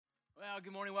Well,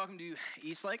 good morning. Welcome to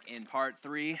Eastlake in part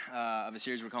 3 of a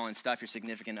series we're calling "Stuff Your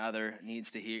Significant Other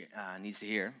Needs to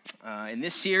Hear." In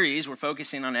this series, we're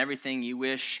focusing on everything you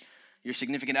wish your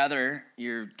significant other,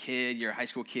 your kid, your high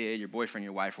school kid, your boyfriend,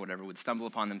 your wife, or whatever, would stumble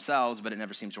upon themselves, but it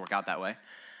never seems to work out that way.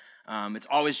 It's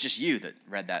always just you that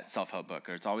read that self-help book,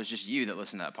 or it's always just you that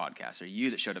listened to that podcast, or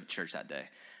you that showed up to church that day.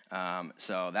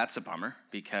 So that's a bummer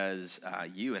because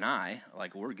you and I,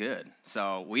 we're good.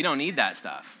 So we don't need that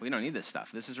stuff. We don't need this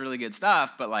stuff. This is really good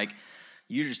stuff, but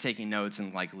you're just taking notes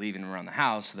and leaving them around the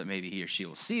house so that maybe he or she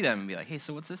will see them and be like, hey,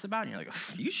 so what's this about? And you're like,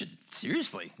 oh, you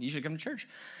should come to church.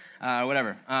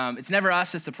 Whatever. It's never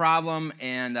us, it's the problem.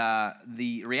 And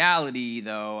the reality,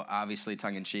 though, obviously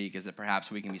tongue-in-cheek, is that perhaps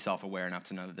we can be self-aware enough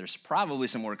to know that there's probably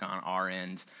some work on our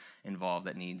end involved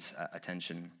that needs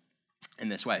attention in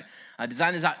this way.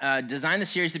 Design the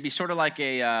series to be sort of like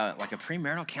a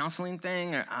premarital counseling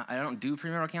thing. I don't do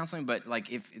premarital counseling, but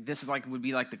if this is would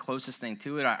be the closest thing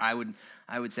to it, I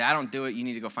would say I don't do it. You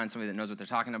need to go find somebody that knows what they're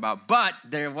talking about. But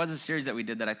there was a series that we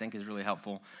did that I think is really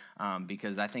helpful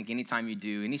because I think anytime you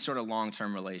do any sort of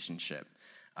long-term relationship,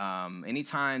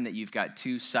 anytime that you've got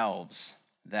two selves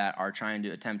that are trying to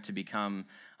attempt to become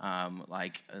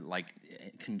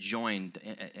conjoined.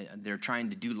 They're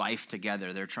trying to do life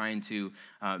together. They're trying to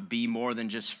be more than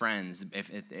just friends.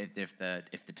 If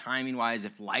the timing wise,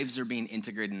 if lives are being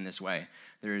integrated in this way,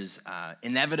 there's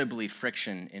inevitably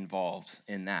friction involved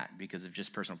in that because of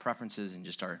just personal preferences and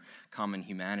just our common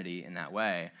humanity in that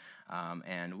way.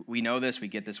 And we know this, we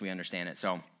get this, we understand it.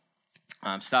 So.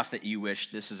 Stuff that you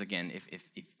wish, this is, again,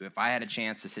 if I had a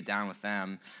chance to sit down with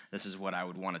them, this is what I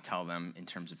would want to tell them in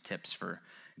terms of tips for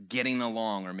getting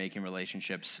along or making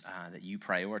relationships that you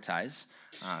prioritize,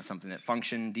 something that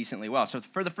function decently well. So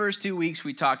for the first 2 weeks,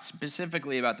 we talked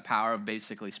specifically about the power of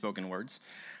basically spoken words.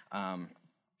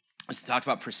 We talked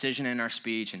about precision in our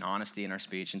speech and honesty in our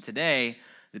speech. And today,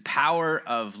 the power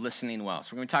of listening well.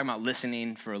 So we're going to be talking about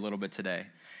listening for a little bit today.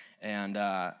 And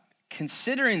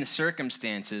considering the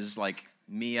circumstances, like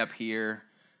me up here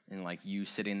and you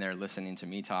sitting there listening to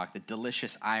me talk, the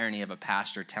delicious irony of a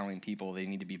pastor telling people they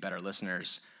need to be better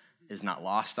listeners is not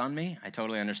lost on me. I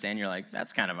totally understand. You're like,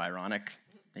 that's kind of ironic.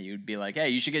 And you'd be like, hey,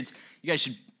 you guys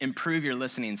should improve your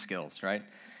listening skills, right?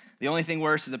 The only thing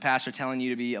worse is a pastor telling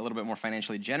you to be a little bit more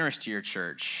financially generous to your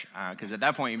church, because at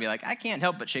that point you'd be like, I can't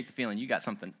help but shake the feeling you got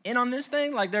something in on this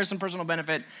thing. There's some personal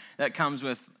benefit that comes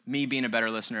with me being a better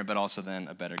listener, but also then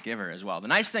a better giver as well. The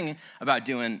nice thing about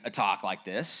doing a talk like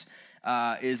this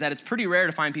is that it's pretty rare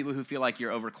to find people who feel like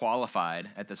you're overqualified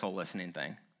at this whole listening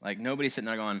thing. Nobody's sitting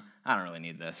there going, I don't really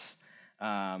need this.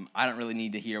 I don't really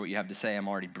need to hear what you have to say. I'm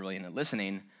already brilliant at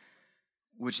listening,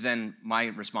 which then my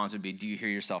response would be, do you hear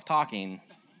yourself talking?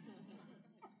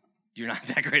 You're not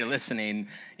that great at listening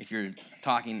if you're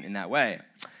talking in that way.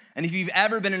 And if you've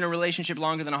ever been in a relationship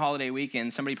longer than a holiday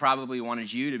weekend, somebody probably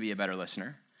wanted you to be a better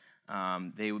listener.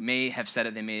 They may have said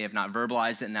it, they may have not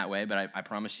verbalized it in that way, but I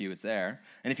promise you it's there.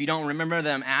 And if you don't remember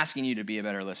them asking you to be a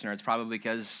better listener, it's probably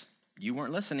because you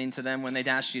weren't listening to them when they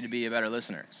asked you to be a better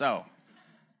listener. So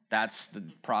that's the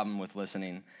problem with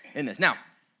listening in this. Now,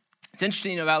 it's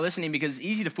interesting about listening because it's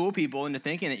easy to fool people into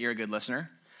thinking that you're a good listener.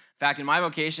 In fact, in my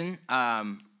vocation,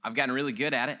 I've gotten really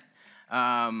good at it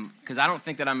because I don't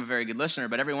think that I'm a very good listener,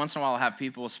 but every once in a while I'll have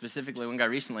people, specifically one guy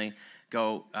recently,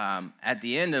 go at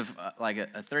the end of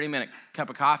a 30-minute cup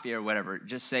of coffee or whatever,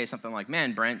 just say something like,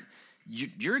 man, Brent,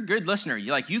 you're a good listener.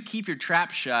 You keep your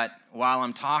trap shut while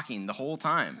I'm talking the whole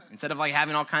time instead of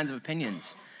having all kinds of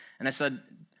opinions. And I said,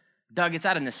 Doug, it's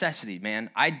out of necessity, man.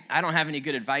 I don't have any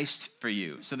good advice for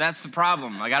you. So that's the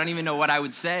problem. I don't even know what I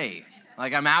would say.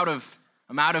 I'm out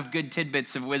of good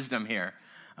tidbits of wisdom here.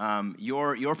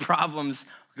 Your problems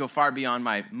go far beyond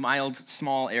my mild,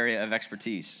 small area of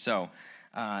expertise. So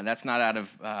that's not out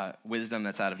of wisdom,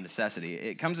 that's out of necessity.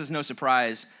 It comes as no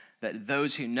surprise that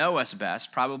those who know us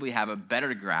best probably have a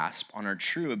better grasp on our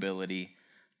true ability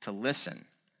to listen.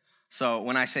 So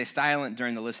when I say silent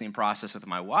during the listening process with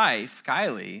my wife,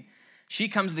 Kylie, she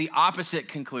comes to the opposite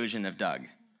conclusion of Doug.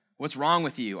 What's wrong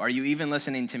with you? Are you even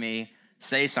listening to me?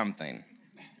 Say something.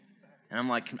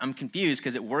 And I'm confused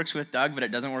because it works with Doug, but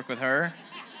it doesn't work with her.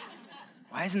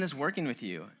 Why isn't this working with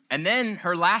you? And then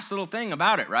her last little thing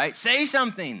about it, right? Say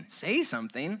something. Say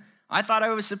something. I thought I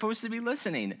was supposed to be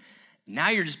listening. Now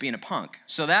you're just being a punk.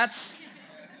 So that's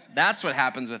what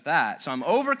happens with that. So I'm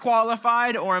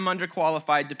overqualified or I'm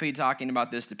underqualified to be talking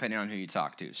about this depending on who you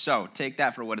talk to. So take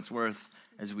that for what it's worth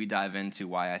as we dive into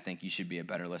why I think you should be a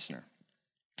better listener.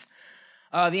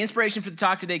 The inspiration for the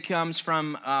talk today comes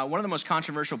from one of the most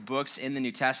controversial books in the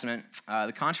New Testament.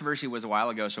 The controversy was a while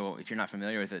ago, so if you're not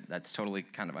familiar with it, that's totally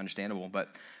kind of understandable.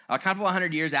 But a couple of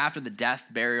hundred years after the death,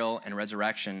 burial, and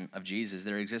resurrection of Jesus,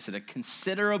 there existed a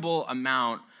considerable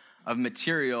amount of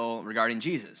material regarding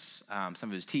Jesus, some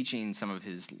of his teaching, some of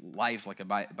his life, like a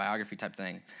biography type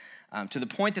thing, to the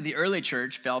point that the early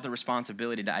church felt a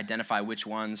responsibility to identify which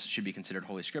ones should be considered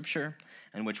Holy Scripture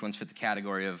and which ones fit the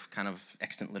category of kind of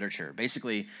extant literature.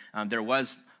 Basically, there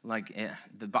was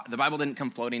the Bible didn't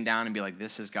come floating down and be like,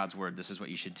 this is God's word, this is what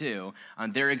you should do.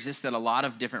 There existed a lot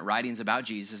of different writings about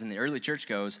Jesus, and the early church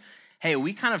goes, hey,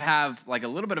 we kind of have like a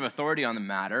little bit of authority on the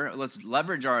matter. Let's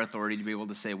leverage our authority to be able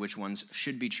to say which ones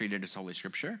should be treated as Holy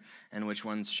Scripture and which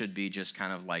ones should be just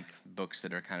kind of like books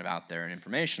that are kind of out there and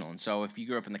informational. And so if you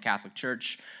grew up in the Catholic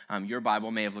Church, your Bible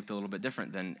may have looked a little bit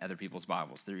different than other people's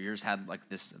Bibles. Yours had like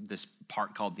this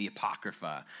part called the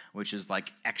Apocrypha, which is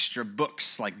like extra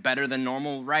books, like better than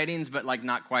normal writings, but like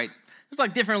not quite. There's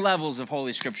like different levels of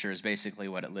Holy Scripture is basically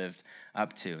what it lived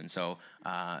up to. And so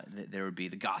there would be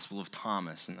the Gospel of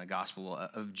Thomas and the Gospel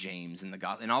of James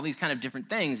and all these kind of different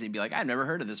things. And you'd be like, I've never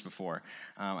heard of this before.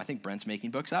 I think Brent's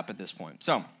making books up at this point.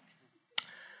 So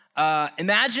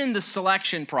imagine the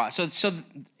selection process. So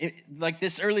like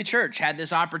this early church had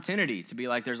this opportunity to be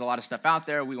like, there's a lot of stuff out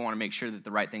there. We want to make sure that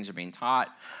the right things are being taught.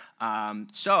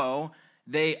 So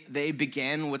they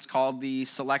began what's called the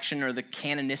selection or the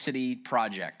canonicity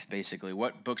project, basically.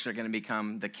 What books are going to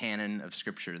become the canon of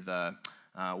Scripture?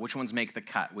 Which ones make the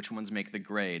cut? Which ones make the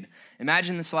grade?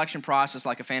 Imagine the selection process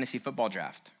like a fantasy football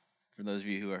draft, for those of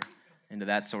you who are into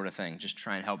that sort of thing. Just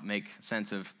try and help make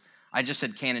sense of, I just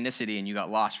said canonicity and you got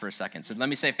lost for a second. So let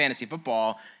me say fantasy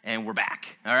football and we're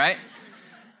back, all right?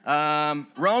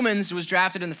 Romans was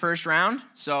drafted in the first round,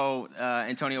 so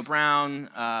Antonio Brown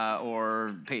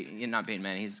or not Peyton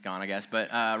Manning, he's gone, I guess, but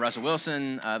Russell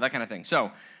Wilson, that kind of thing.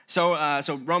 So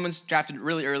Romans drafted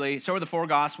really early. So are the four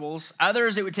Gospels.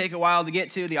 Others it would take a while to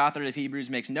get to. The author of Hebrews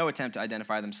makes no attempt to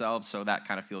identify themselves, so that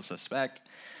kind of feels suspect.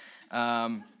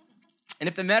 And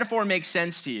if the metaphor makes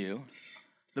sense to you,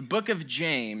 the book of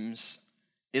James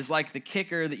is like the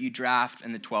kicker that you draft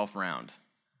in the 12th round.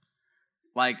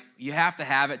 Like, you have to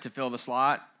have it to fill the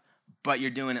slot, but you're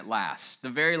doing it last. The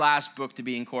very last book to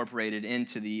be incorporated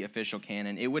into the official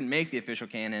canon. It wouldn't make the official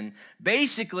canon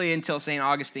basically until St.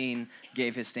 Augustine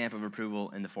gave his stamp of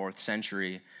approval in the 4th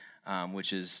century,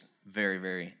 which is very,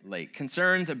 very late.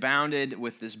 Concerns abounded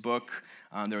with this book.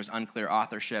 There was unclear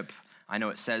authorship. I know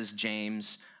it says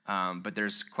James, but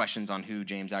there's questions on who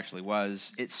James actually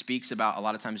was. It speaks about, a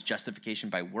lot of times, justification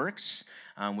by works,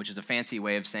 which is a fancy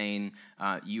way of saying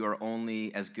you are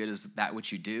only as good as that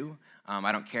which you do.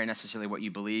 I don't care necessarily what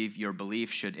you believe. Your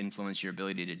belief should influence your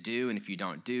ability to do, and if you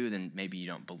don't do, then maybe you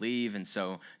don't believe, and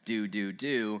so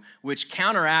do, which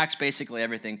counteracts basically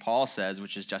everything Paul says,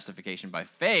 which is justification by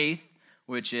faith,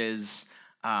 which is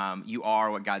you are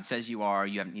what God says you are.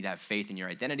 You need to have faith in your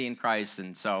identity in Christ,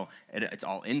 and so it's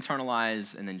all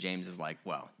internalized, and then James is like,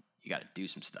 well, you got to do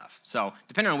some stuff. So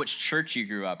depending on which church you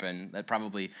grew up in, that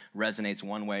probably resonates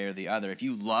one way or the other. If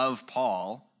you love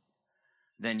Paul,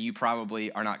 then you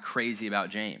probably are not crazy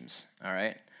about James, all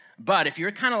right? But if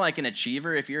you're kind of like an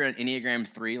achiever, if you're an Enneagram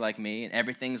 3 like me, and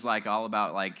everything's like all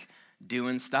about like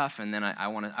doing stuff, and then I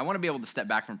want to be able to step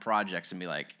back from projects and be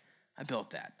like, I built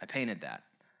that, I painted that,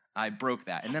 I broke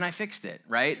that, and then I fixed it,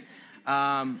 right?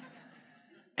 And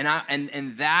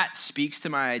that speaks to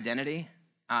my identity.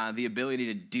 The ability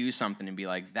to do something and be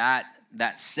like, that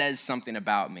says something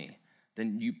about me,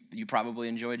 then you probably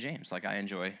enjoy James, like I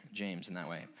enjoy James in that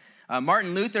way.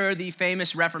 Martin Luther, the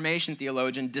famous Reformation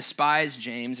theologian, despised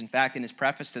James. In fact, in his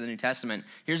preface to the New Testament,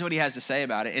 here's what he has to say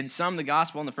about it. In some, the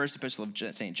gospel and the first epistle of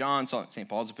St. John, St.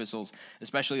 Paul's epistles,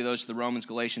 especially those to the Romans,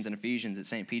 Galatians, and Ephesians, at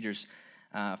St. Peter's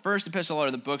first epistle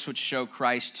are the books which show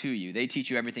Christ to you. They teach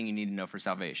you everything you need to know for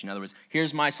salvation. In other words,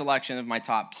 here's my selection of my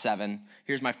top 7.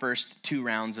 Here's my first 2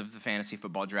 rounds of the fantasy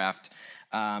football draft.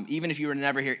 Even if you were to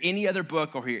never hear any other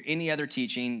book or hear any other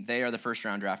teaching, they are the first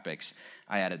round draft picks.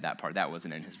 I added that part. That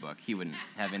wasn't in his book. He wouldn't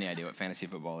have any idea what fantasy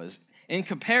football is. In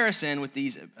comparison with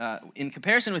these,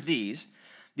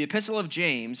 the epistle of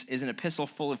James is an epistle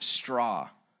full of straw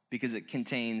because it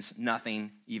contains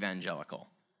nothing evangelical.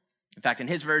 In fact, in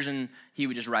his version, he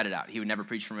would just write it out. He would never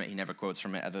preach from it. He never quotes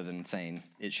from it other than saying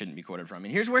it shouldn't be quoted from.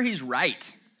 And here's where he's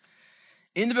right.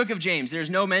 In the book of James, there's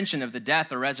no mention of the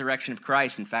death or resurrection of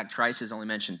Christ. In fact, Christ is only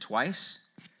mentioned twice.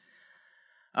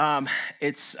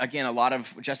 It's, again, a lot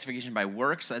of justification by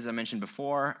works, as I mentioned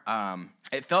before.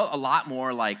 It felt a lot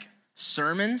more like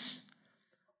sermons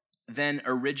than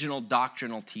original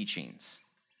doctrinal teachings.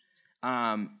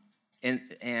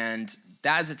 And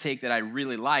that's a take that I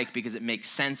really like because it makes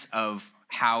sense of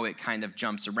how it kind of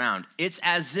jumps around. It's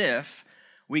as if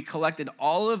we collected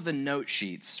all of the note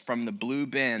sheets from the blue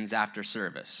bins after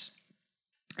service.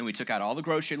 And we took out all the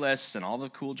grocery lists and all the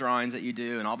cool drawings that you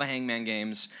do and all the hangman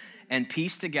games and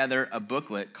pieced together a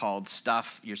booklet called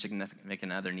Stuff Your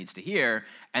Significant Other Needs to Hear,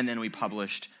 and then we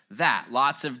published that.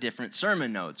 Lots of different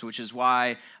sermon notes, which is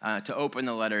why to open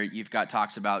the letter, you've got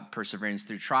talks about perseverance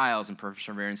through trials, and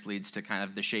perseverance leads to kind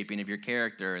of the shaping of your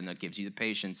character, and that gives you the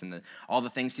patience and all the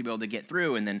things to be able to get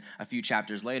through. And then a few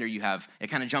chapters later, you have, it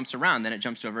kind of jumps around. Then it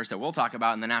jumps to a verse that we'll talk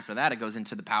about, and then after that, it goes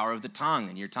into the power of the tongue,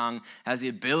 and your tongue has the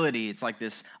ability, it's like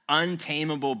this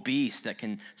untamable beast that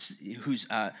can,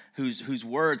 whose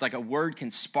words, like a word can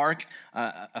spark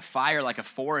a fire like a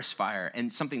forest fire,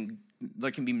 and something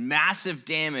there can be massive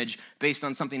damage based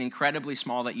on something incredibly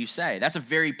small that you say. That's a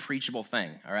very preachable thing,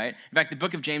 all right? In fact, the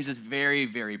book of James is very,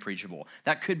 very preachable.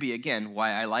 That could be, again,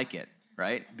 why I like it,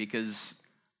 right? Because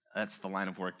that's the line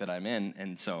of work that I'm in,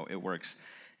 and so it works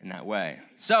in that way.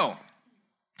 So,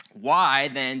 why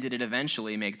then did it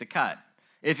eventually make the cut?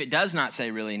 If it does not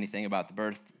say really anything about the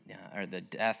birth or the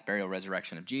death, burial,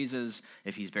 resurrection of Jesus,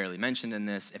 if he's barely mentioned in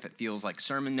this, if it feels like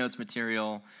sermon notes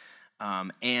material,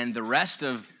 and the rest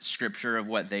of Scripture of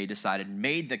what they decided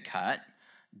made the cut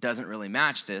doesn't really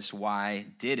match this, why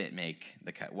did it make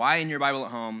the cut? Why in your Bible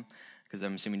at home, because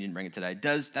I'm assuming you didn't bring it today,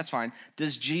 that's fine,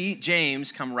 does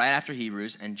James come right after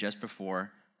Hebrews and just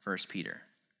before 1 Peter?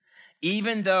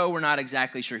 Even though we're not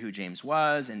exactly sure who James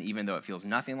was, and even though it feels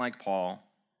nothing like Paul,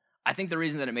 I think the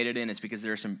reason that it made it in is because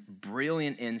there are some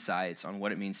brilliant insights on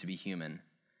what it means to be human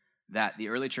that the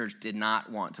early church did not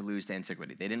want to lose to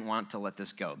antiquity. They didn't want to let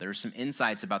this go. There are some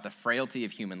insights about the frailty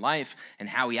of human life and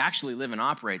how we actually live and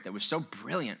operate that was so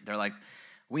brilliant. They're like,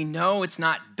 we know it's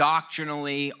not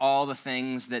doctrinally all the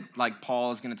things that like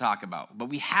Paul is going to talk about, but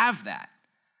we have that.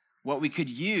 What we could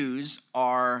use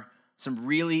are some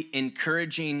really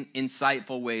encouraging,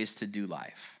 insightful ways to do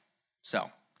life. So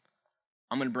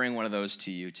I'm going to bring one of those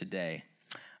to you today.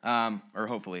 Or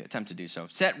hopefully attempt to do so.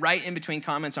 Set right in between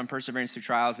comments on perseverance through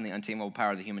trials and the untamable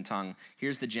power of the human tongue.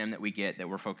 Here's the gem that we get that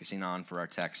we're focusing on for our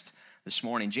text this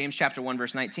morning. James chapter 1,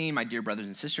 verse 19, my dear brothers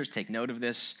and sisters, take note of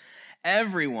this.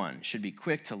 Everyone should be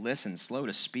quick to listen, slow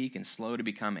to speak, and slow to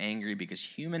become angry, because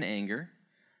human anger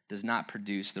does not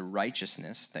produce the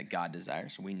righteousness that God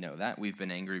desires. We know that. We've been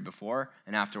angry before,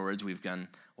 and afterwards we've gone,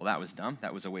 well, that was dumb.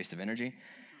 That was a waste of energy.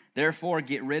 Therefore,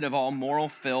 get rid of all moral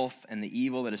filth and the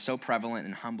evil that is so prevalent,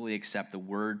 and humbly accept the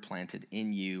word planted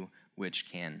in you, which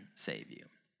can save you.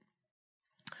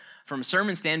 From a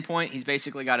sermon standpoint, he's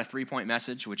basically got a 3-point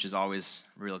message, which is always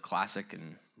real classic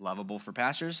and lovable for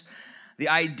pastors. The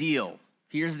ideal.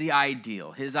 Here's the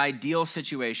ideal. His ideal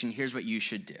situation, here's what you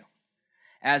should do.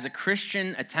 As a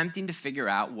Christian attempting to figure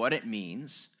out what it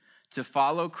means to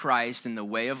follow Christ in the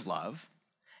way of love,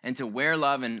 and to wear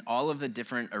love in all of the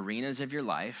different arenas of your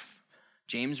life,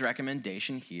 James'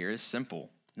 recommendation here is simple.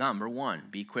 Number 1,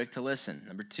 be quick to listen.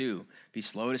 Number 2, be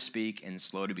slow to speak and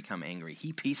slow to become angry.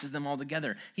 He pieces them all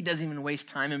together. He doesn't even waste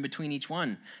time in between each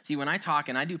one. See, when I talk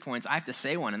and I do points, I have to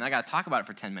say one, and I got to talk about it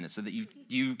for 10 minutes so that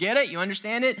you get it, you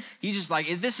understand it. He's just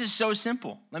like, this is so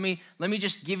simple. Let me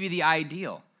just give you the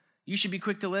ideal. You should be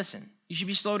quick to listen. You should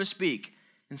be slow to speak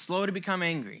and slow to become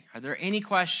angry. Are there any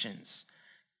questions?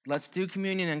 Let's do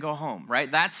communion and go home, right?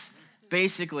 That's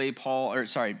basically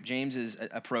James's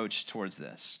approach towards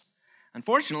this.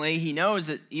 Unfortunately, he knows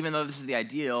that even though this is the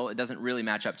ideal, it doesn't really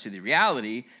match up to the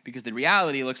reality, because the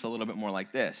reality looks a little bit more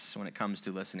like this when it comes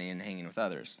to listening and hanging with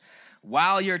others.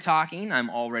 While you're talking,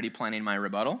 I'm already planning my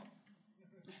rebuttal.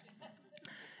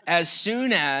 As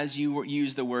soon as you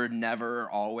use the word never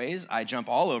or always, I jump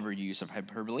all over use of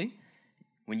hyperbole.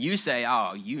 When you say,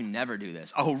 oh, you never do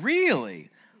this. Oh,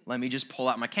 really? Let me just pull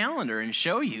out my calendar and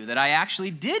show you that I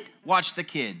actually did watch the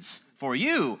kids for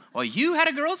you while you had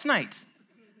a girls' night.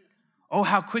 Oh,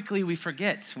 how quickly we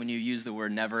forget when you use the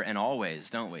word never and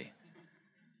always, don't we?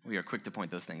 We are quick to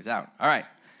point those things out. All right.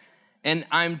 And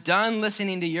I'm done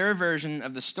listening to your version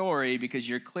of the story because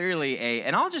you're clearly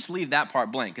and I'll just leave that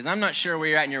part blank because I'm not sure where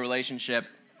you're at in your relationship.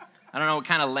 I don't know what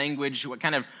kind of language, what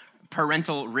kind of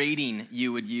parental rating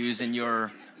you would use in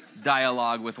your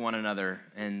dialogue with one another,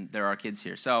 and there are kids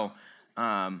here. So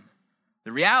the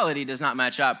reality does not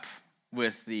match up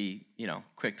with the,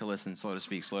 quick to listen, slow to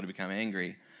speak, slow to become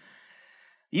angry.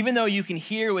 Even though you can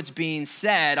hear what's being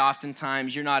said,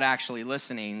 oftentimes you're not actually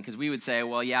listening, because we would say,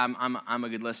 well, yeah, I'm a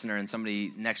good listener, and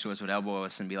somebody next to us would elbow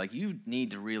us and be like, you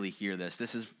need to really hear this.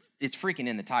 It's freaking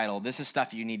in the title. This is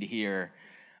stuff you need to hear,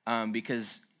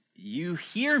 because you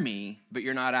hear me, but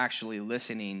you're not actually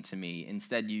listening to me.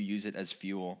 Instead, you use it as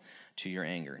fuel to your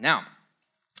anger. Now,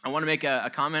 I want to make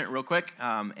a comment real quick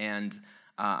and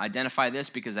identify this,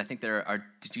 because I think there are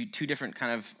two different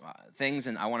kind of things,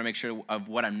 and I want to make sure of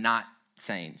what I'm not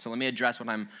saying. So let me address what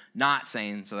I'm not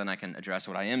saying so then I can address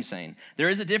what I am saying. There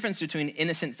is a difference between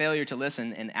innocent failure to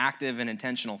listen and active and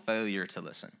intentional failure to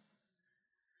listen.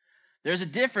 There's a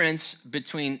difference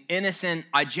between innocent,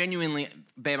 I genuinely,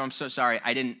 babe, I'm so sorry,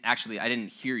 I didn't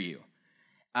hear you.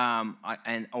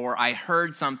 Or I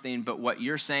heard something, but what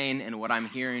you're saying and what I'm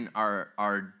hearing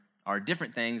are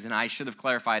different things, and I should have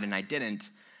clarified and I didn't.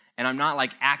 And I'm not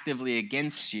like actively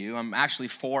against you, I'm actually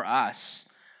for us,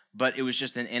 but it was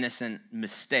just an innocent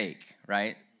mistake,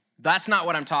 right? That's not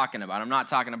what I'm talking about. I'm not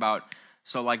talking about,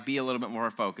 so like be a little bit more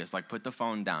focused, like put the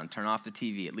phone down, turn off the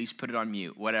TV, at least put it on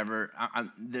mute, whatever.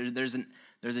 There's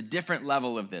a different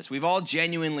level of this. We've all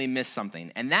genuinely missed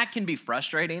something, and that can be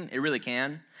frustrating. It really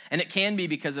can. And it can be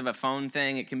because of a phone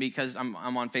thing. It can be because I'm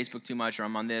on Facebook too much, or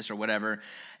I'm on this or whatever.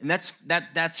 And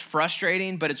that's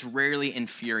frustrating, but it's rarely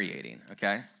infuriating,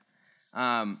 okay?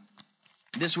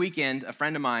 This weekend, a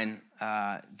friend of mine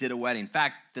did a wedding. In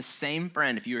fact, the same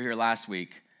friend, if you were here last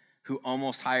week, who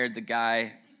almost hired the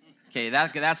guy. Okay,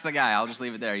 that's the guy. I'll just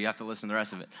leave it there. You have to listen to the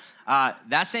rest of it.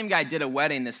 That same guy did a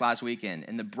wedding this last weekend,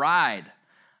 and the bride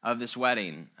of this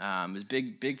wedding, was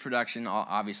big production,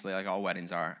 obviously, like all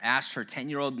weddings are, asked her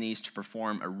 10-year-old niece to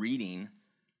perform a reading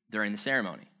during the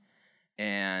ceremony,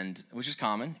 and which is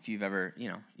common if you've ever,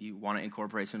 you want to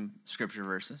incorporate some scripture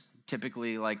verses,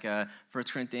 typically like 1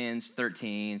 Corinthians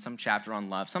 13, some chapter on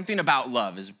love. Something about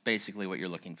love is basically what you're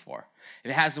looking for. If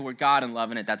it has the word God and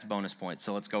love in it, that's bonus points,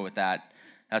 so let's go with that.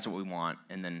 That's what we want,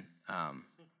 and then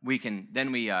we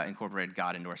incorporate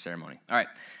God into our ceremony. All right,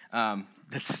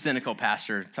 that's a cynical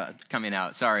pastor coming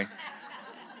out. Sorry.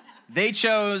 They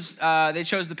chose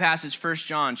the passage 1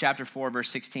 John chapter 4 verse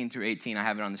 16 through 18. I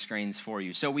have it on the screens for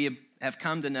you. So we have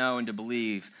come to know and to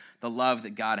believe the love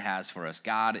that God has for us.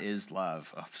 God is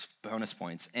love. Oh, bonus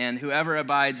points. And whoever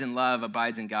abides in love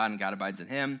abides in God, and God abides in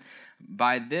him.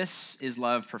 By this is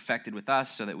love perfected with us,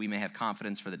 so that we may have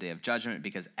confidence for the day of judgment,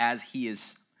 because as he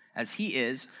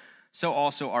is, so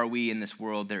also are we in this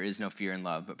world. There is no fear in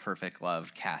love, but perfect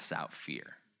love casts out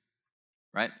fear.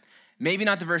 Right? Maybe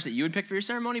not the verse that you would pick for your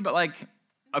ceremony, but like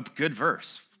a good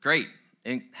verse. Great.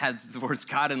 It has the words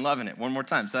God and love in it one more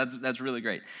time. So that's really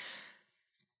great.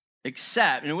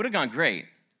 Except, and it would have gone great,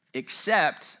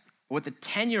 except what the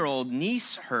 10-year-old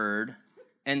niece heard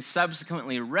and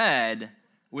subsequently read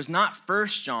was not 1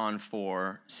 John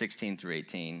 4, 16 through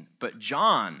 18, but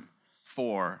John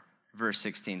 4, verse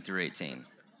 16 through 18,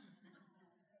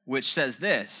 which says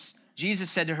this: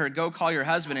 Jesus said to her, "Go call your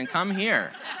husband and come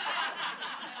here."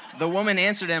 The woman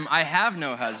answered him, "I have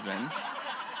no husband."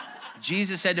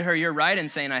 Jesus said to her, "You're right in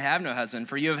saying I have no husband,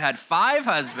 for you have had 5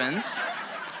 husbands,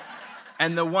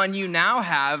 and the one you now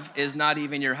have is not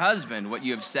even your husband. What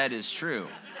you have said is true."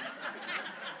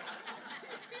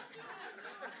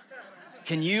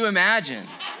 Can you imagine?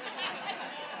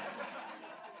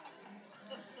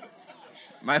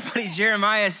 My buddy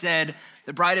Jeremiah said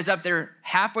the bride is up there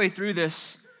halfway through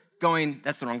this going,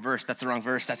 "That's the wrong verse, that's the wrong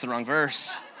verse, that's the wrong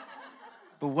verse."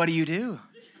 But what do you do?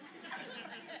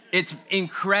 It's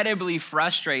incredibly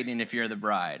frustrating if you're the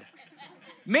bride.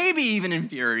 Maybe even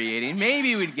infuriating.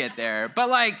 Maybe we'd get there. But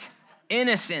like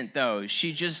innocent though.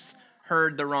 She just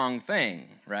heard the wrong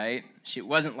thing, right? She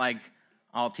wasn't like,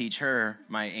 "I'll teach her,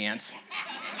 my aunt."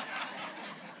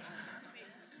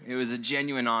 It was a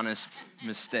genuine, honest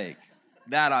mistake.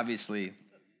 That obviously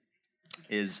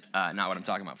is not what I'm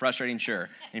talking about. Frustrating, sure.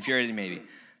 Infuriating, maybe.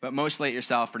 But mostly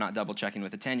yourself for not double checking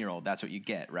with a 10-year-old. That's what you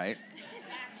get, right?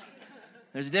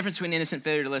 There's a difference between innocent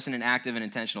failure to listen and active and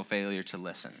intentional failure to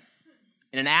listen.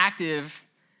 In an active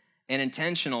and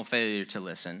intentional failure to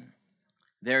listen,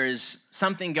 there is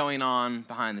something going on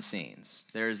behind the scenes.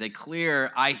 There is a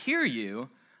clear, I hear you,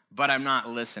 but I'm not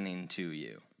listening to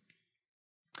you.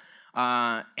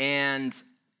 And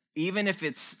even if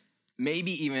it's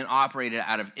maybe even operated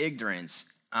out of ignorance,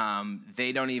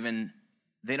 they don't even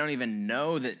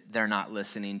know that they're not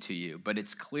listening to you, but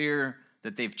it's clear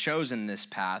that they've chosen this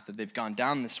path, that they've gone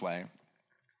down this way.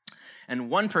 And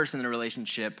one person in a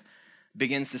relationship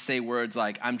begins to say words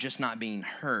like, "I'm just not being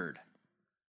heard.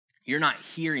 You're not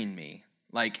hearing me."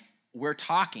 Like, we're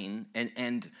talking,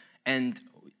 and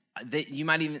you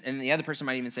might even, and the other person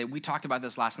might even say, "We talked about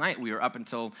this last night. We were up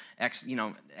until X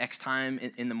time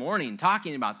in the morning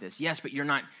talking about this." "Yes, but you're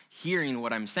not hearing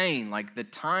what I'm saying." Like, the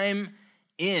time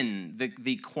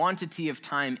the quantity of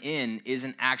time in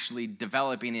isn't actually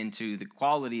developing into the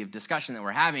quality of discussion that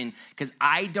we're having, because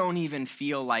I don't even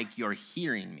feel like you're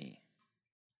hearing me.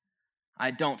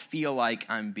 I don't feel like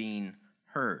I'm being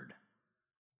heard.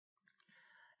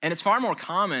 And it's far more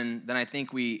common than I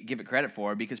think we give it credit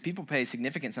for, because people pay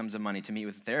significant sums of money to meet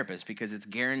with a therapist because it's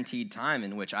guaranteed time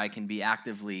in which I can be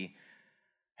actively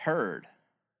heard.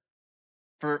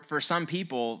 For some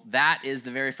people, that is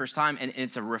the very first time, and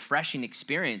it's a refreshing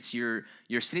experience. You're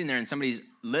sitting there and somebody's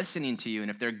listening to you, and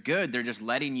if they're good, they're just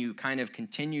letting you kind of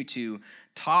continue to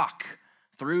talk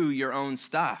through your own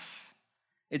stuff.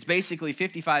 It's basically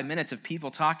 55 minutes of people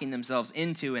talking themselves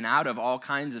into and out of all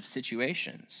kinds of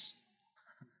situations.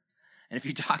 And if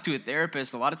you talk to a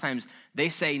therapist, a lot of times they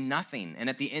say nothing. And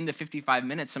at the end of 55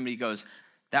 minutes, somebody goes,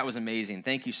 "That was amazing.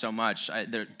 Thank you so much.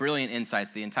 They're brilliant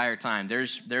insights the entire time.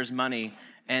 There's money."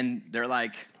 And they're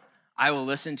like, "I will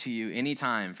listen to you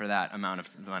anytime for that amount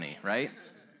of money," right?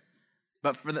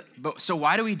 So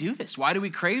why do we do this? Why do we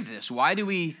crave this? Why do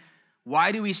we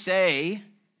say,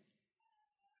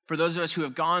 for those of us who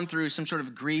have gone through some sort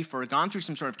of grief or gone through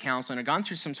some sort of counseling or gone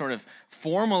through some sort of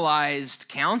formalized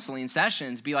counseling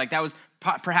sessions, be like, that was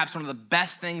perhaps one of the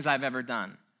best things I've ever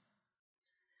done?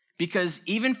 Because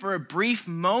even for a brief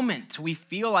moment, we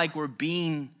feel like we're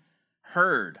being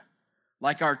heard,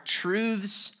 like our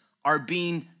truths are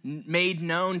being made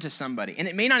known to somebody. And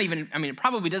it may not even, it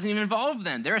probably doesn't even involve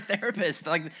them. They're a therapist.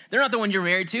 Like, they're not the one you're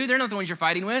married to. They're not the ones you're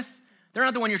fighting with. They're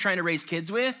not the one you're trying to raise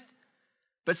kids with.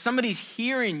 But somebody's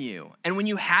hearing you. And when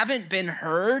you haven't been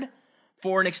heard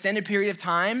for an extended period of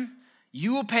time,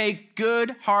 you will pay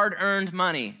good, hard-earned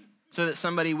money so that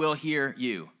somebody will hear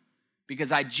you.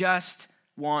 Because I just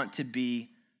want to be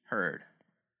heard.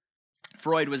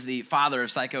 Freud was the father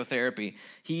of psychotherapy.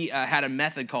 He had a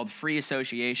method called free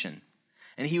association.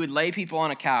 And he would lay people on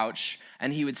a couch,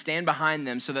 and he would stand behind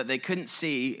them so that they couldn't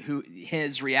see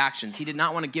his reactions. He did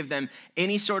not want to give them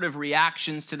any sort of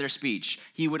reactions to their speech.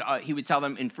 He would tell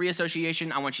them, in free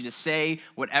association, I want you to say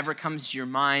whatever comes to your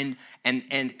mind.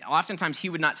 And oftentimes he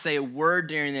would not say a word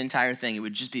during the entire thing. It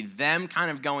would just be them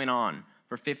kind of going on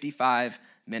for 55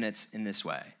 minutes in this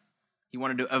way. He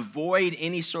wanted to avoid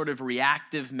any sort of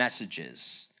reactive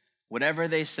messages. Whatever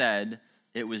they said,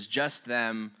 it was just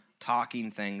them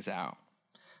talking things out.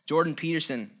 Jordan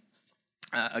Peterson,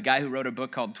 a guy who wrote a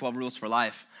book called 12 Rules for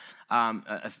Life,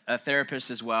 a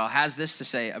therapist as well, has this to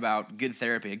say about good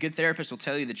therapy. A good therapist will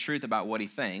tell you the truth about what he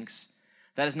thinks.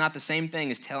 That is not the same thing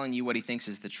as telling you what he thinks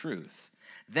is the truth.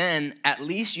 Then at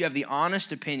least you have the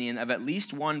honest opinion of at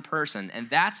least one person, and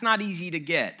that's not easy to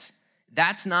get.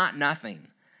 That's not nothing.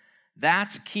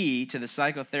 That's key to the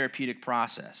psychotherapeutic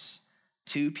process.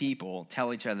 Two people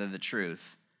tell each other the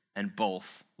truth and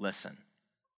both listen.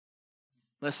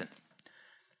 Listen,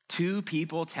 two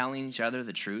people telling each other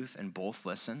the truth and both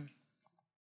listen.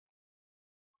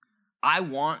 I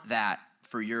want that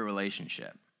for your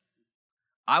relationship.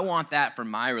 I want that for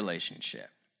my relationship.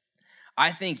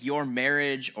 I think your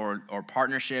marriage or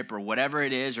partnership or whatever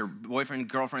it is, or boyfriend,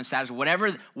 girlfriend status,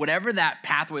 whatever that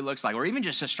pathway looks like, or even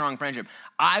just a strong friendship,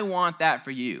 I want that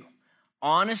for you.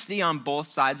 Honesty on both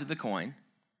sides of the coin,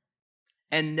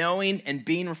 and knowing and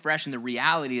being refreshed in the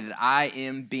reality that I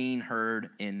am being heard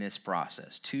in this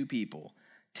process. Two people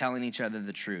telling each other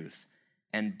the truth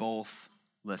and both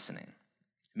listening.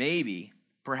 Maybe,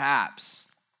 perhaps,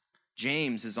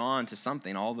 James is on to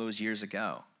something all those years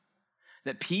ago.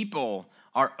 That people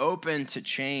are open to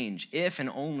change if and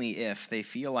only if they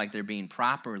feel like they're being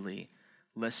properly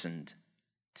listened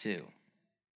to.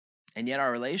 And yet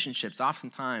our relationships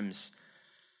oftentimes,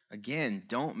 again,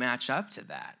 don't match up to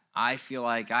that. I feel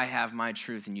like I have my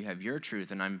truth and you have your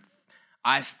truth, and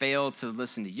I fail to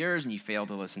listen to yours and you fail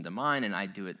to listen to mine, and I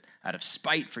do it out of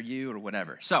spite for you or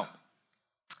whatever. So,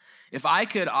 if I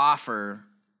could offer,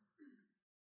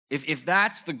 if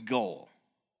that's the goal,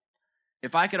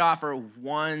 if I could offer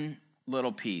one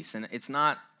little piece, and it's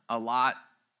not a lot,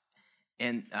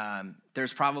 and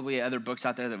there's probably other books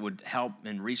out there that would help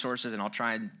and resources, and I'll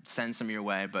try and send some your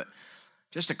way, but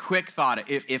just a quick thought.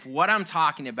 If what I'm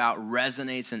talking about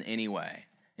resonates in any way,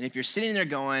 and if you're sitting there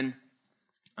going,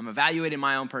 I'm evaluating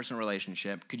my own personal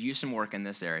relationship, could use some work in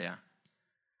this area,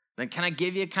 then can I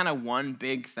give you kind of one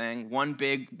big thing,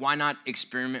 why not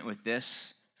experiment with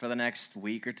this for the next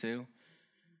week or two?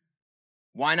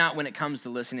 Why not, when it comes to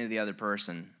listening to the other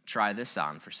person, try this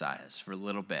on for size for a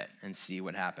little bit and see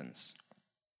what happens?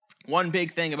 One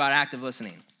big thing about active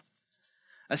listening: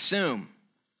 assume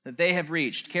that they have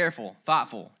reached careful,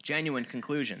 thoughtful, genuine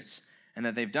conclusions, and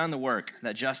that they've done the work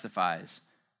that justifies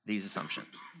these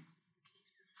assumptions.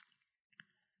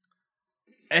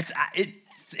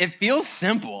 it feels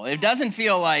simple. It doesn't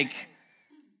feel like,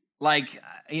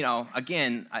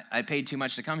 again, I paid too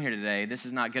much to come here today. This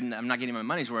is not good. I'm not getting my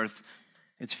money's worth.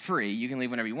 It's free. You can leave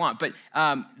whenever you want. But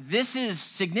this is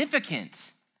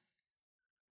significant.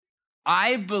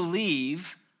 I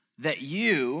believe that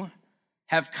you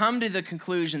have come to the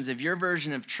conclusions of your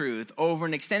version of truth over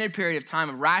an extended period of time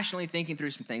of rationally thinking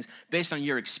through some things based on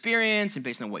your experience and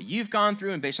based on what you've gone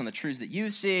through and based on the truths that you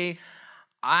see.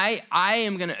 I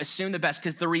am going to assume the best,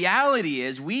 because the reality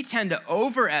is we tend to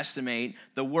overestimate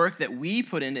the work that we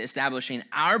put into establishing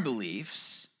our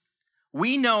beliefs.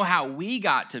 We know how we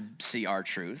got to see our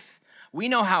truth. We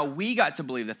know how we got to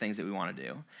believe the things that we want to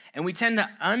do. And we tend to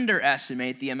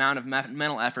underestimate the amount of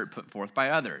mental effort put forth by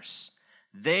others.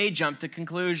 They jump to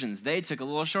conclusions. They took a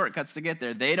little shortcuts to get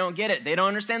there. They don't get it. They don't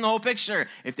understand the whole picture.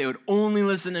 If they would only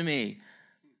listen to me.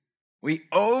 We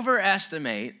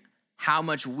overestimate how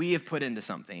much we have put into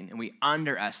something, and we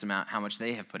underestimate how much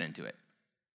they have put into it.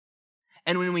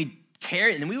 And when we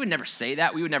carry it, and we would never say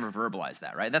that, we would never verbalize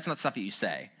that, right? That's not stuff that you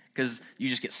say, because you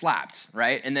just get slapped,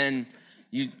 right? And then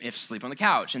you have to sleep on the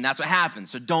couch, and that's what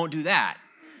happens. So don't do that.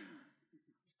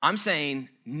 I'm saying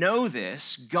know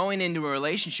this going into a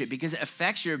relationship, because it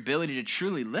affects your ability to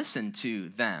truly listen to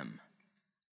them.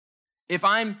 If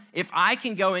I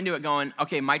can go into it going,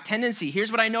 okay, my tendency,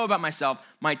 here's what I know about myself.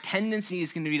 My tendency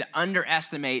is going to be to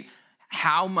underestimate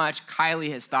how much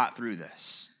Kylie has thought through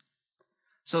this.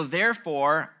 So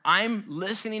therefore, I'm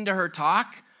listening to her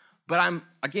talk, but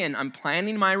I'm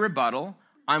planning my rebuttal.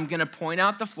 I'm going to point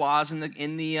out the flaws in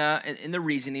the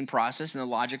reasoning process, in the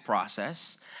logic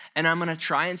process, and I'm going to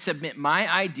try and submit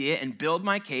my idea and build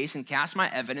my case and cast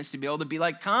my evidence to be able to be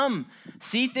like, come,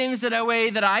 see things that way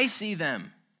that I see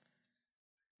them.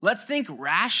 Let's think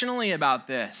rationally about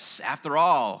this. After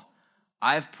all,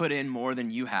 I've put in more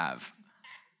than you have,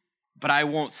 but I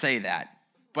won't say that,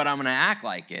 but I'm going to act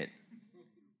like it.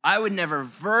 I would never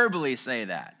verbally say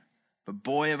that, but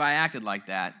boy, have I acted like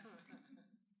that.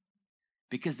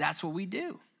 Because that's what we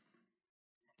do.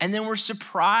 And then we're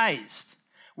surprised,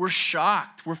 we're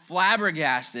shocked, we're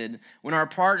flabbergasted when our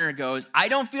partner goes, I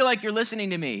don't feel like you're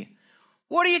listening to me.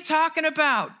 What are you talking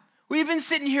about? We've been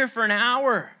sitting here for an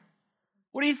hour.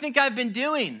 What do you think I've been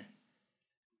doing?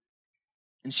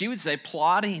 And she would say,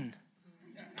 plotting,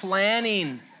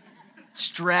 planning,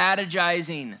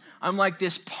 strategizing. I'm like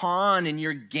this pawn in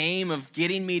your game of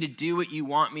getting me to do what you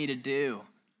want me to do.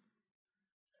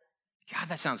 God,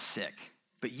 that sounds sick.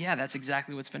 But yeah, that's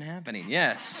exactly what's been happening.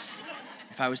 Yes,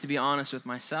 if I was to be honest with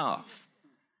myself.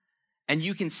 And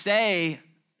you can say,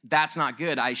 that's not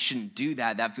good. I shouldn't do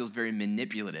that. That feels very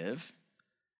manipulative.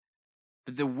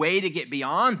 But the way to get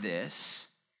beyond this,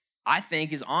 I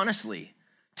think, is honestly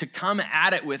to come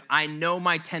at it with, I know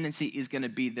my tendency is going to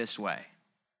be this way.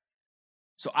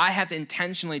 So I have to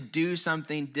intentionally do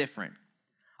something different.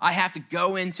 I have to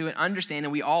go into it, understand,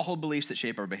 and we all hold beliefs that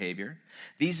shape our behavior.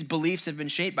 These beliefs have been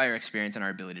shaped by our experience and our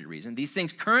ability to reason. These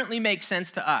things currently make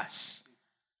sense to us.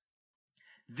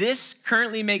 This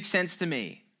currently makes sense to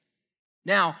me.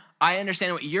 Now, I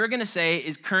understand what you're going to say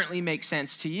is currently makes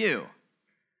sense to you.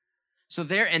 So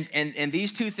there, and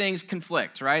these two things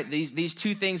conflict, right? These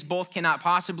two things both cannot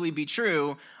possibly be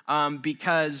true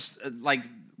because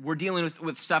we're dealing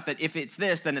with stuff that if it's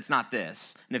this, then it's not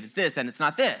this. And if it's this, then it's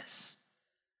not this.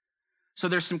 So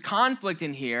there's some conflict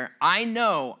in here. I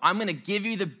know I'm going to give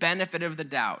you the benefit of the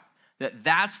doubt that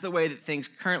that's the way that things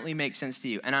currently make sense to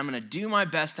you. And I'm going to do my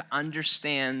best to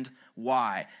understand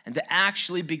why and to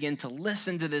actually begin to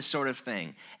listen to this sort of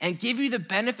thing and give you the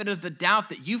benefit of the doubt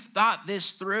that you've thought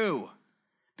this through.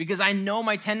 Because I know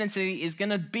my tendency is going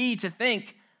to be to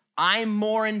think I'm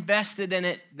more invested in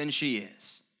it than she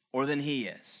is or than he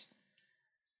is.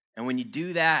 And when you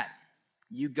do that,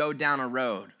 you go down a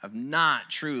road of not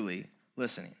truly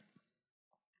listening.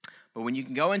 But when you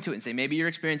can go into it and say, maybe your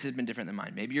experience has been different than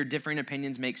mine. Maybe your differing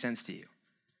opinions make sense to you.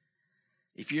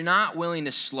 If you're not willing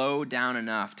to slow down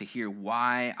enough to hear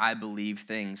why I believe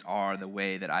things are the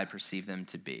way that I perceive them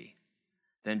to be,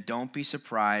 then don't be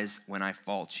surprised when I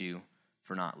fault you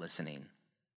for not listening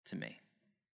to me.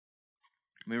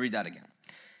 Let me read that again.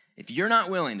 If you're not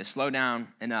willing to slow down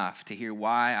enough to hear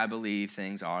why I believe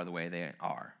things are the way they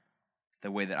are,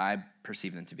 the way that I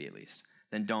perceive them to be at least,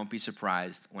 then don't be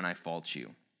surprised when I fault you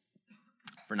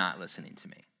for not listening to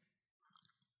me.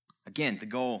 Again, the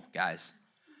goal, guys,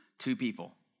 two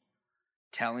people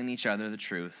telling each other the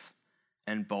truth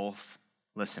and both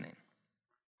listening.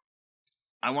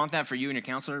 I want that for you and your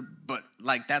counselor, but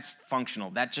that's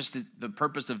functional. That just is, the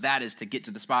purpose of that is to get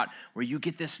to the spot where you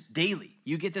get this daily.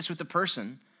 You get this with the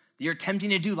person that you're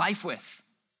attempting to do life with.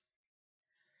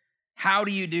 How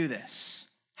do you do this?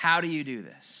 How do you do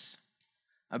this?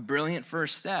 A brilliant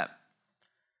first step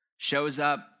shows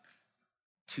up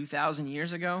 2,000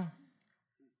 years ago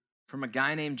from a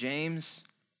guy named James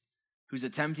who's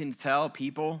attempting to tell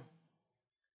people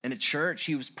in a church.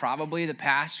 He was probably the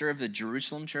pastor of the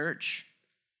Jerusalem church,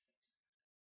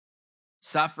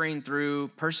 suffering through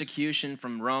persecution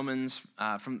from Romans,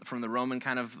 from the Roman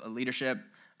kind of leadership,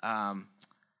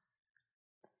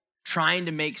 trying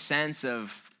to make sense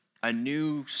of a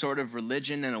new sort of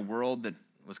religion in a world that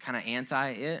was kind of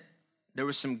anti it. There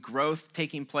was some growth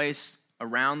taking place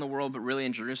around the world, but really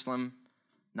in Jerusalem,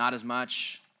 not as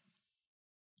much.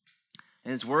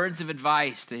 And his words of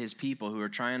advice to his people who are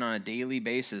trying on a daily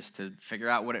basis to figure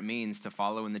out what it means to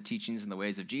follow in the teachings and the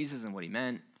ways of Jesus and what he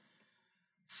meant,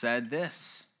 said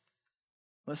this: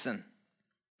 listen,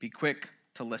 be quick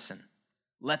to listen.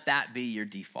 Let that be your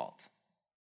default.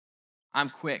 I'm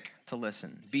quick to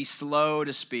listen. Be slow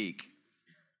to speak.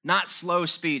 Not slow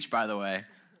speech, by the way,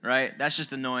 right? That's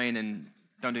just annoying, and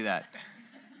don't do that.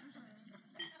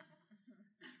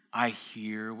 I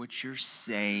hear what you're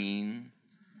saying.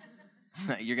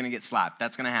 You're going to get slapped.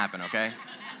 That's going to happen, okay?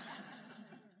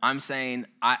 I'm saying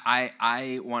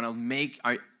I want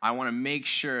to make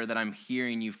sure that I'm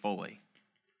hearing you fully.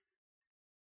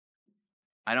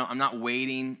 I'm not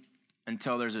waiting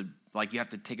until there's you have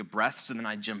to take a breath, so then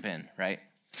I jump in, right?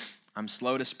 I'm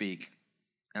slow to speak,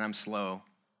 and I'm slow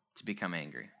to become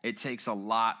angry. It takes a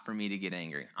lot for me to get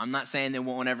angry. I'm not saying that we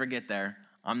won't ever get there.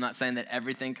 I'm not saying that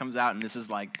everything comes out and this is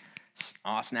like,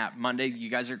 oh snap, Monday, you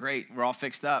guys are great. We're all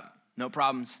fixed up. No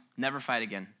problems. Never fight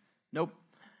again. Nope.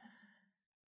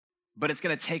 But it's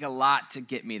going to take a lot to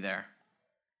get me there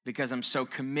because I'm so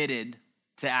committed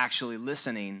to actually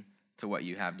listening to what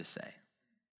you have to say.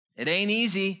 It ain't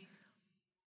easy,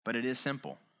 but it is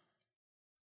simple.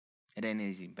 It ain't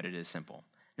easy, but it is simple.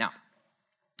 Now,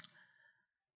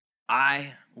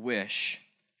 I wish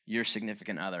your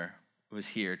significant other was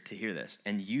here to hear this,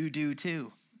 and you do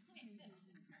too.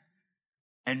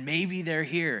 And maybe they're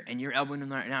here, and you're elbowing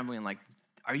them right now, being like,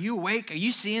 are you awake? Are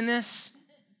you seeing this?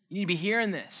 You need to be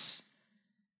hearing this.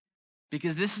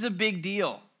 Because this is a big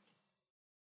deal.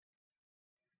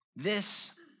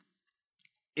 This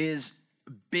is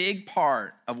a big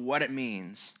part of what it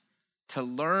means to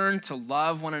learn to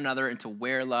love one another and to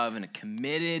wear love in a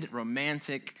committed,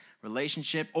 romantic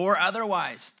relationship or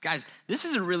otherwise. Guys, this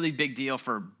is a really big deal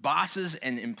for bosses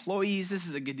and employees. This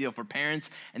is a good deal for parents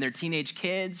and their teenage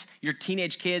kids. Your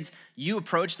teenage kids, you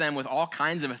approach them with all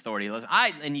kinds of authority.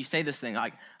 And you say this thing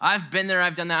like, I've been there,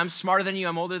 I've done that. I'm smarter than you.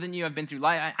 I'm older than you. I've been through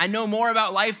life. I know more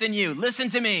about life than you. Listen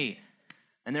to me.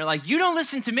 And they're like, you don't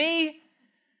listen to me?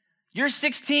 You're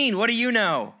 16. What do you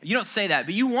know? You don't say that,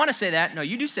 but you want to say that. No,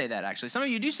 you do say that, actually. Some of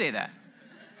you do say that.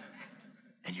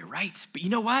 And you're right. But you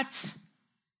know what?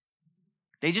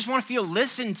 They just want to feel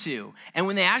listened to. And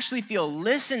when they actually feel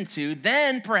listened to,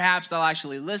 then perhaps they'll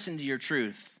actually listen to your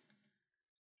truth.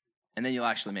 And then you'll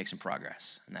actually make some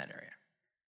progress in that area.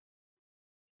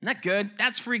 Isn't that good?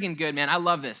 That's freaking good, man. I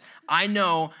love this. I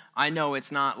know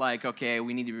it's not like, okay,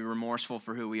 we need to be remorseful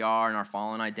for who we are and our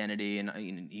fallen identity and,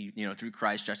 through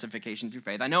Christ, justification through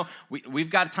faith. I know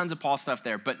we've got tons of Paul stuff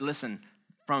there, but listen,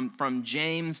 from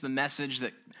James, the message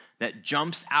that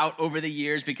jumps out over the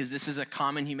years, because this is a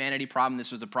common humanity problem.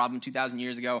 This was a problem 2,000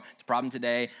 years ago. It's a problem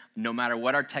today. No matter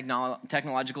what our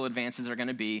technological advances are going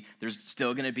to be, there's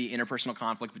still going to be interpersonal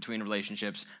conflict between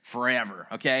relationships forever,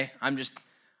 okay?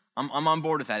 I'm on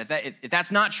board with that. If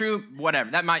that's not true, whatever.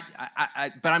 That might,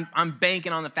 but I'm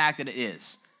banking on the fact that it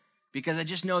is, because I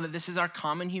just know that this is our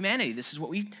common humanity. This is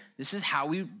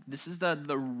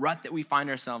the rut that we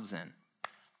find ourselves in.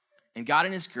 And God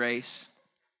in his grace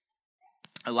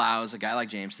allows a guy like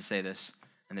James to say this,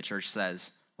 and the church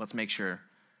says, let's make sure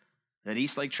that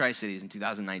Eastlake Tri-Cities in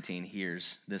 2019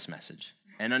 hears this message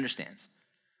and understands.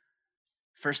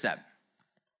 First step,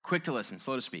 quick to listen,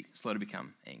 slow to speak, slow to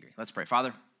become angry. Let's pray.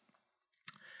 Father,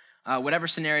 whatever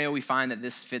scenario we find that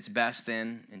this fits best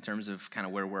in terms of kind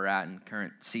of where we're at in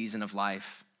current season of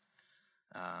life,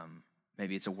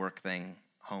 maybe it's a work thing,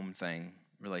 home thing,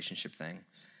 relationship thing,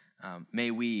 may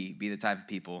we be the type of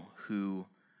people who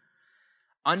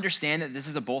understand that this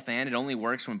is a both and. It only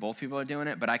works when both people are doing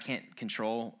it, but I can't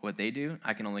control what they do.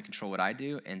 I can only control what I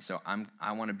do. And so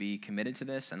I want to be committed to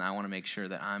this, and I want to make sure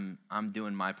that I'm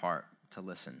doing my part to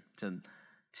listen, to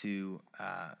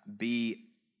be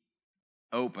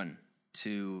open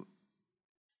to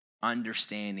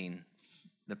understanding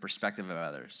the perspective of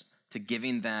others, to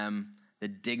giving them the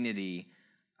dignity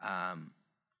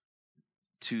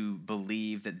to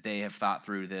believe that they have thought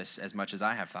through this as much as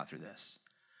I have thought through this.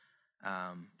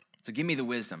 So give me the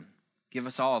wisdom. Give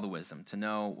us all the wisdom to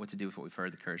know what to do with what we've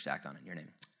heard, the courage to act on it. In your name,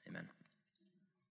 amen.